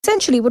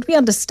essentially what we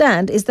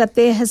understand is that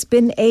there has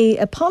been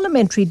a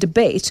parliamentary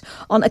debate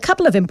on a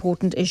couple of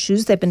important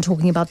issues. They've been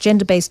talking about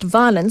gender-based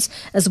violence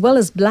as well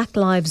as Black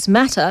Lives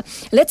Matter.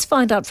 Let's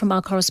find out from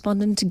our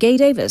correspondent, Gaye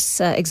Davis,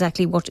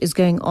 exactly what is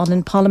going on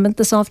in Parliament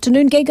this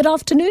afternoon. Gaye, good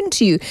afternoon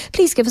to you.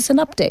 Please give us an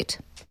update.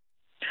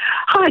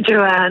 Hi,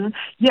 Joanne.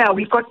 Yeah,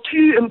 we've got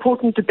two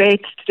important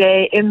debates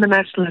today in the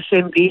National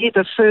Assembly,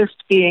 the first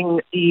being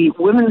the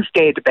Women's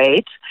Day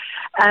debate.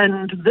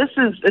 And this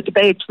is a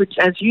debate which,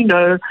 as you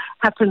know,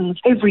 happens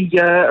every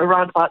year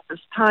around about this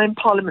time.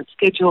 Parliament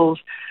schedules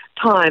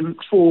time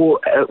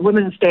for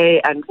Women's Day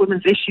and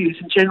women's issues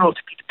in general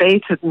to be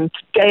debated. And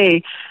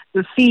today,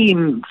 the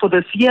theme for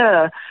this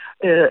year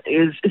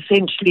is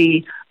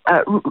essentially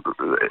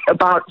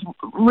about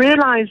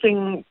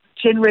realizing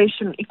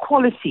generation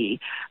equality,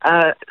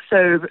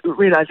 so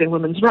realizing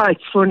women's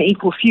rights for an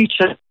equal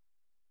future.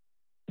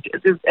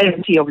 The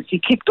ANC obviously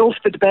kicked off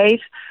the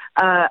debate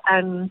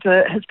and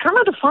has come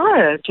under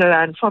fire,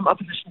 Joanne, from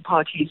opposition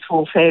parties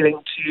for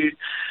failing to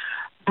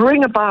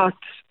bring about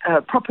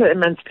proper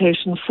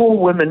emancipation for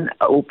women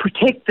or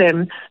protect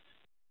them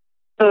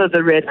for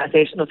the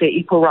realization of their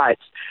equal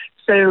rights.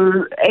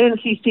 So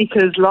ANC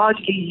speakers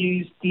largely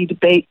used the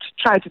debate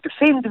to try to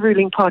defend the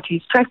ruling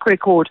party's track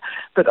record,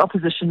 but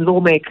opposition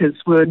lawmakers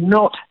were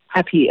not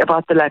happy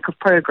about the lack of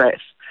progress.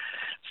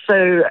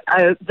 So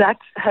that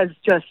has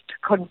just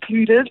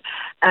concluded,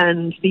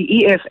 and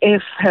the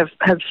EFF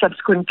have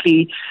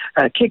subsequently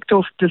kicked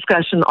off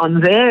discussion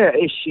on their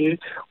issue,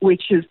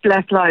 which is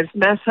Black Lives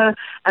Matter.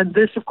 And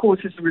this, of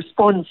course, is a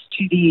response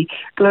to the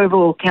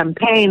global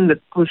campaign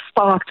that was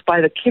sparked by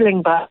the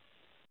killing by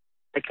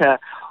America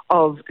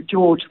of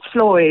George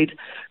Floyd,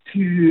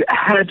 who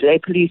had a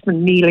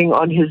policeman kneeling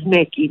on his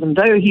neck, even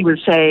though he was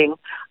saying,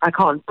 "I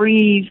can't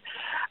breathe,"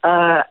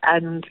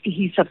 and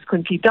he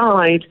subsequently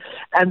died.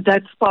 And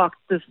that sparked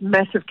this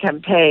massive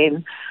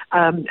campaign.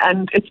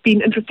 And it's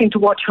been interesting to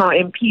watch how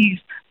MPs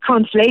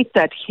translate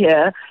that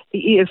here.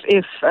 The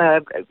EFF,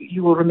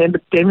 you will remember,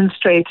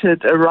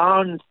 demonstrated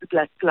around the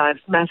Black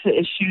Lives Matter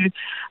issue.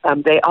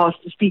 They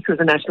asked the Speaker of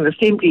the National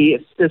Assembly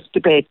if this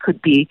debate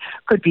could be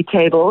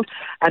tabled,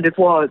 and it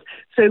was.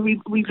 So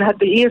we've had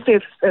the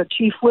EFF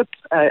Chief Whip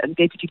and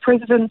Deputy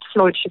President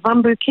Floyd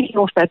Shivambu kicking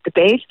off that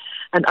debate,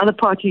 and other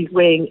parties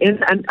weighing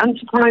in. And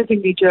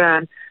unsurprisingly,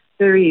 Joanne,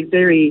 very,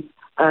 very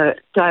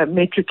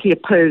diametrically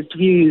opposed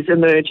views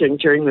emerging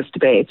during this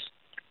debate.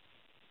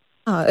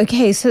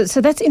 Okay, so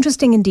that's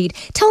interesting indeed.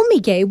 Tell me,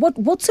 Gaye,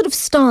 what sort of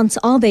stance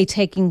are they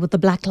taking with the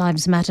Black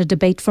Lives Matter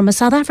debate from a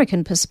South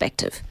African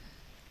perspective?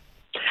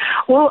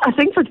 Well, I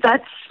think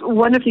that's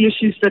one of the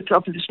issues that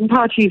opposition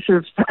parties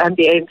and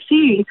the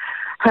ANC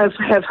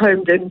have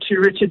homed into.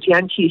 Richard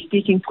Jantjies,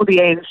 speaking for the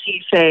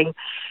ANC, saying,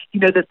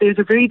 that there's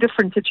a very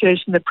different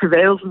situation that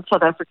prevails in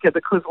South Africa,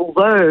 because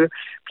although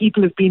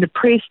people have been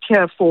oppressed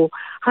here for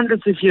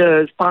hundreds of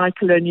years by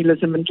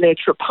colonialism and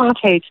later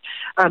apartheid,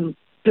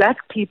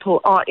 Black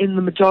people are in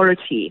the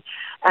majority,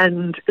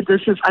 and this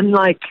is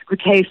unlike the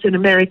case in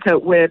America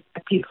where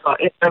Black people are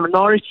in a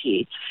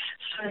minority.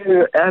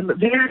 So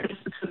various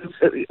sort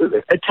of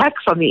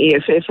attacks on the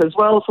EFF as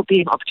well for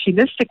being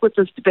opportunistic with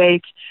this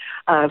debate,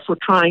 for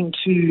trying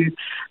to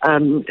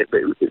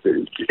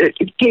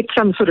get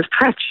some sort of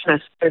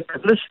traction,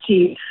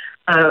 publicity,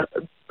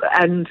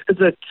 and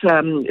that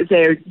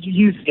they're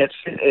using it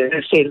in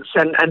a sense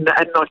and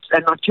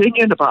not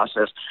genuine about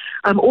it.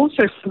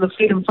 Also from the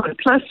Freedom Fund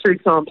Plus, for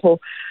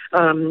example,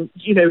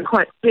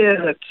 quite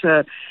clear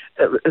that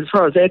as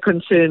far as they're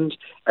concerned,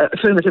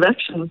 affirmative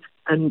action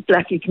and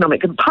Black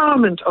economic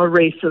empowerment are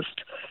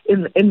racist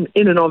in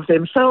and of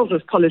themselves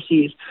as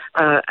policies,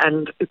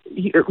 and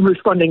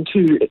responding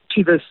to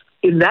this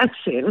in that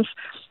sense.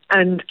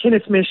 And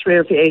Kenneth Meshwe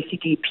of the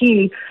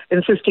ACDP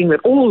insisting that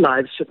all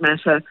lives should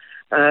matter,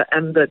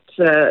 and that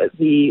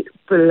the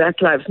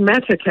Black Lives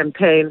Matter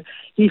campaign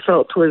he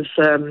felt was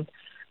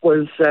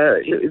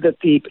that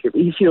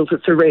he feels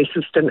it's a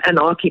racist and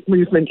anarchic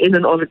movement in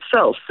and of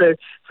itself. So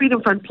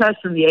Freedom Fund Plus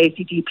and the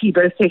ACDP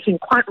both taking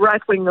quite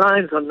right-wing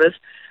lines on this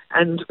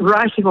and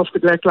writing off the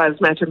Black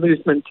Lives Matter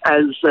movement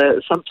as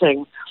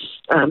something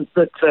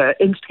that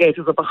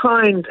instigators are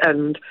behind,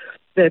 and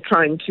they're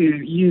trying to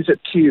use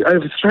it to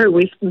overthrow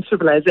Western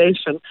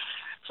civilization.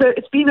 So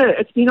it's been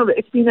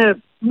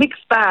a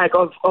mixed bag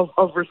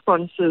of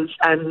responses,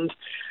 and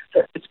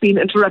it's been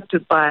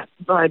interrupted by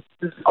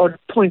odd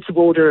points of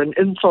order and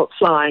insult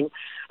flying,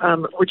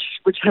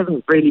 which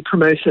haven't really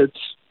promoted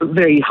a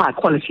very high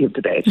quality of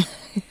debate.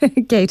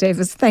 Gaye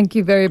Davis, thank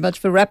you very much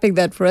for wrapping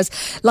that for us.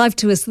 Live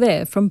to us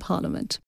there from Parliament.